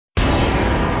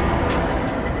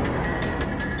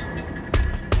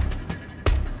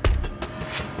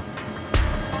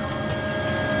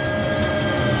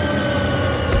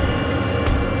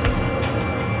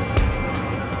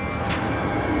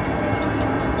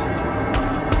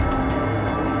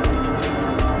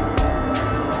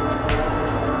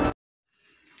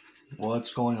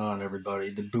What's going on,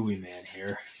 everybody? The Bowie Man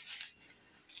here.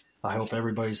 I hope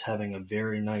everybody's having a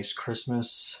very nice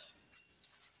Christmas.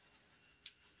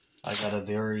 I got a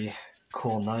very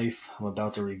cool knife I'm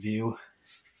about to review.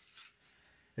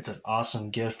 It's an awesome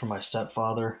gift from my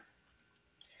stepfather.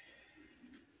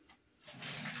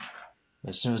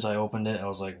 As soon as I opened it, I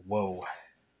was like, whoa.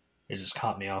 It just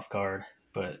caught me off guard,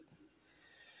 but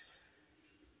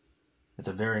it's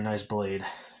a very nice blade,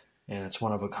 and it's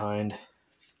one of a kind.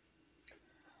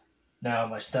 Now,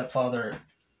 my stepfather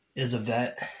is a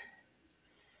vet,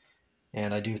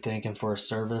 and I do thank him for his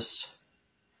service.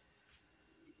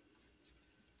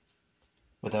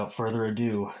 Without further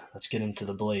ado, let's get into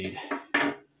the blade.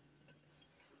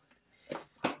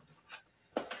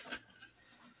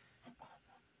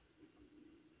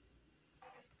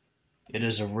 It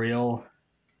is a real,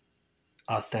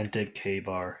 authentic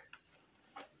Ka-Bar.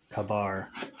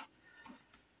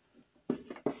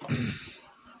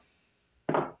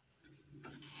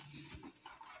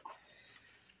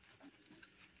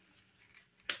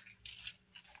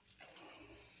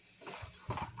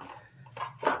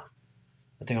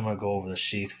 I think I'm going to go over the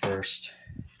sheath first.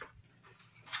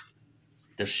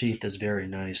 The sheath is very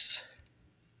nice.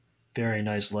 Very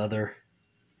nice leather.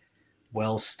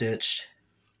 Well stitched.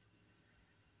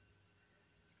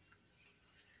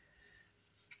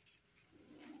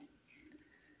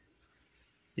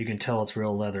 You can tell it's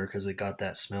real leather because it got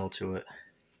that smell to it.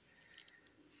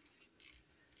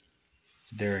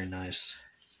 It's very nice.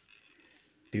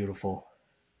 Beautiful.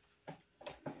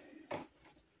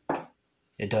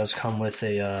 It does come with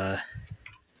a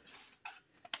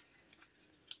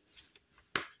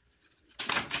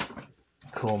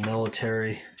cool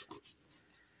military.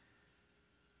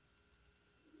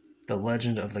 The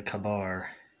Legend of the Ka-Bar.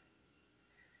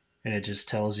 And it just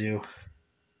tells you,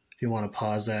 if you want to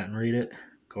pause that and read it,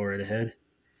 go right ahead.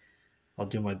 I'll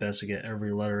do my best to get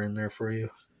every letter in there for you.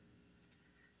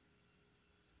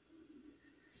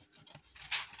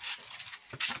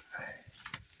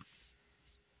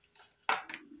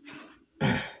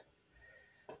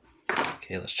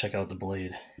 Okay, let's check out the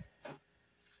blade.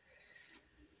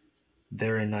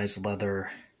 Very nice leather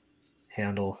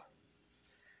handle.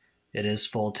 It is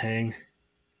full tang.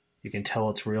 You can tell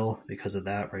it's real because of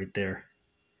that right there.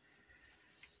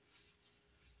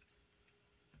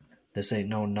 This ain't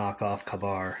no knockoff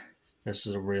Ka-Bar. This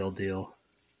is a real deal.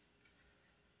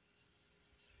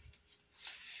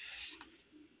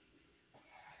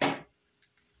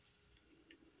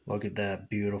 Look at that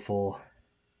beautiful,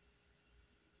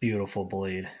 beautiful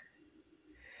blade.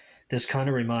 This kind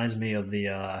of reminds me of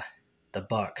the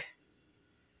buck.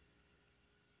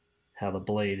 How the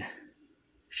blade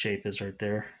shape is right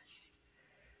there.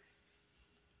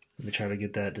 Let me try to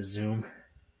get that to zoom.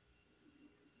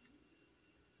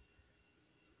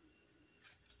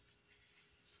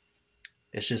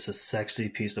 It's just a sexy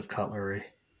piece of cutlery.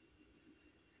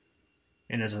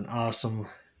 And it's an awesome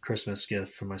Christmas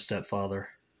gift from my stepfather.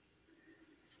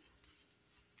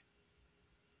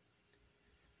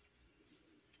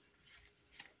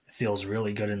 It feels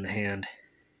really good in the hand.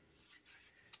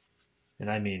 And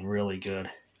I mean really good.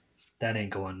 That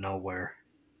ain't going nowhere.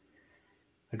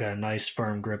 I got a nice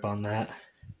firm grip on that.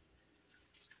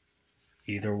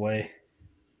 Either way.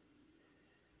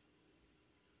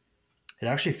 It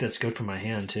actually fits good for my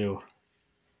hand too.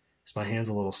 Because my hand's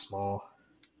a little small.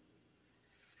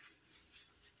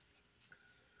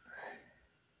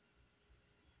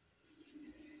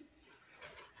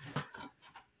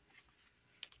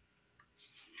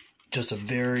 Just a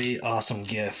very awesome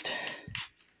gift.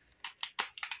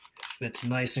 Fits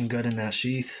nice and good in that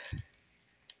sheath.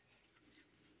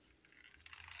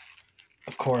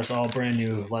 Of course, all brand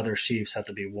new leather sheaths have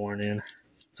to be worn in,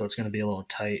 so it's going to be a little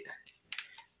tight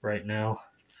right now.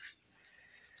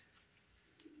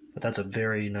 But that's a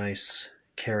very nice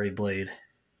carry blade.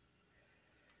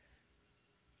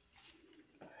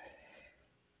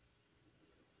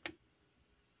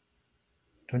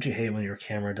 Don't you hate when your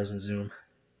camera doesn't zoom?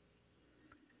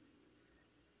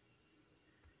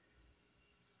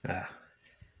 Ah.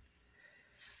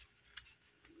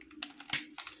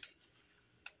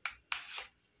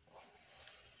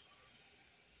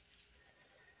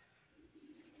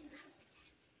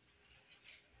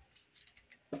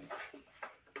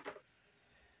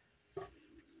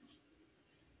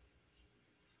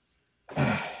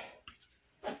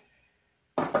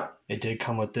 It did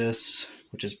come with this,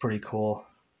 which is pretty cool.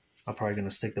 I'm probably going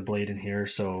to stick the blade in here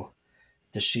so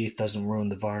the sheath doesn't ruin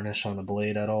the varnish on the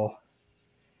blade at all.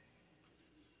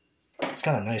 It's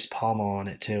got a nice pommel on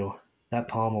it too. That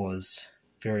pommel is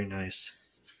very nice.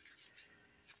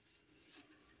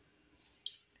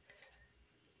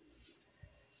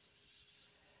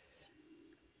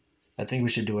 I think we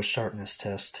should do a sharpness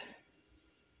test.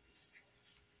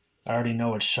 I already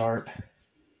know it's sharp,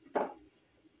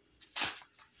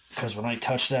 because when I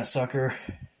touch that sucker,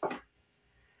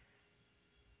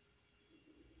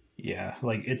 yeah,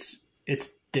 like it's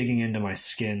digging into my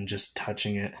skin just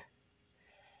touching it.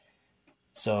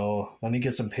 So let me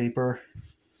get some paper.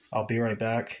 I'll be right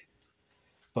back.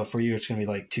 But for you, it's going to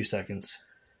be like 2 seconds.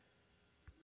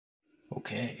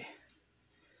 Okay.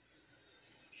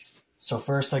 So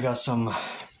first I got some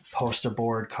poster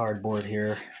board cardboard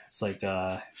here. It's like,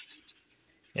 yeah,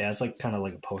 it's like kind of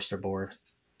like a poster board.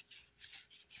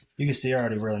 You can see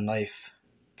already where the knife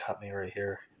cut me right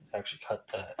here. Actually cut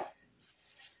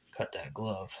that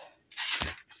glove.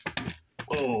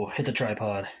 Whoa, hit the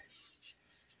tripod.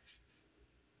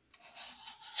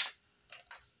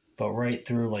 But right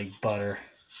through like butter.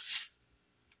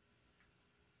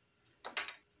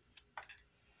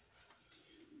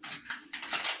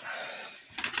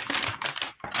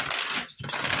 Let's do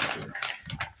something here.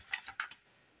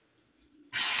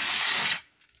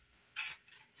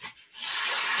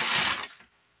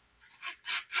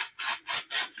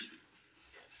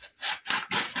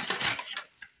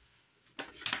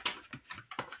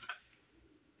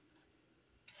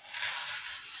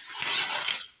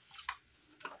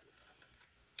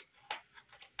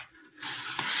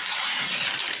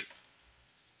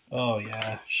 Oh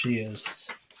yeah, she is.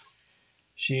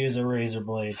 She is a razor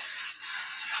blade.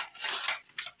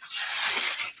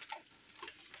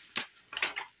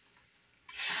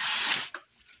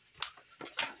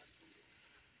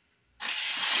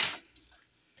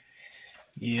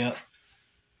 Yep.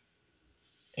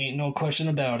 Ain't no question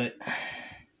about it.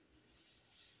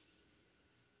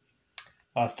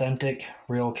 Authentic,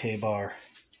 real Ka-Bar.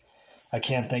 I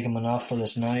can't thank him enough for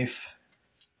this knife.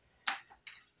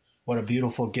 What a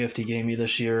beautiful gift he gave me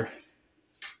this year.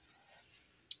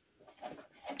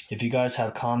 If you guys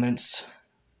have comments,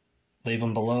 leave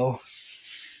them below.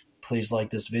 Please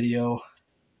like this video.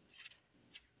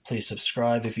 Please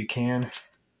subscribe if you can.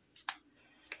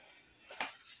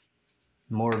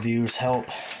 More views help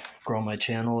grow my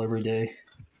channel every day.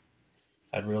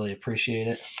 I'd really appreciate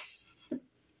it.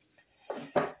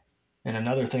 And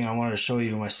another thing I wanted to show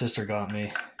you, my sister got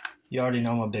me. You already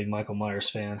know I'm a big Michael Myers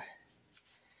fan.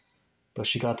 But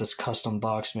she got this custom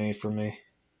box made for me.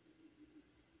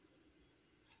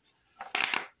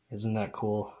 Isn't that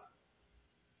cool?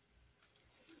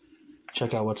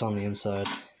 Check out what's on the inside.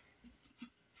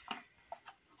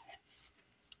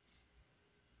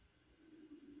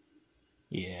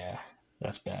 Yeah,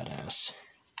 that's badass.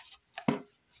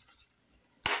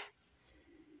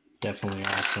 Definitely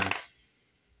awesome.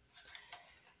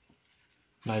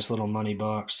 Nice little money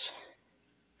box.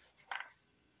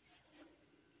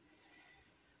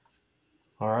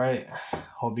 Alright,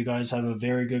 hope you guys have a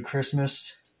very good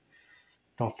Christmas.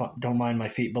 Don't mind my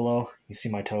feet below. You see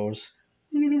my toes.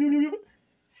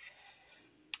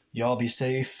 Y'all be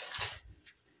safe,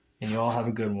 and y'all have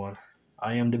a good one.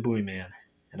 I am the Buoy Man,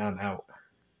 and I'm out.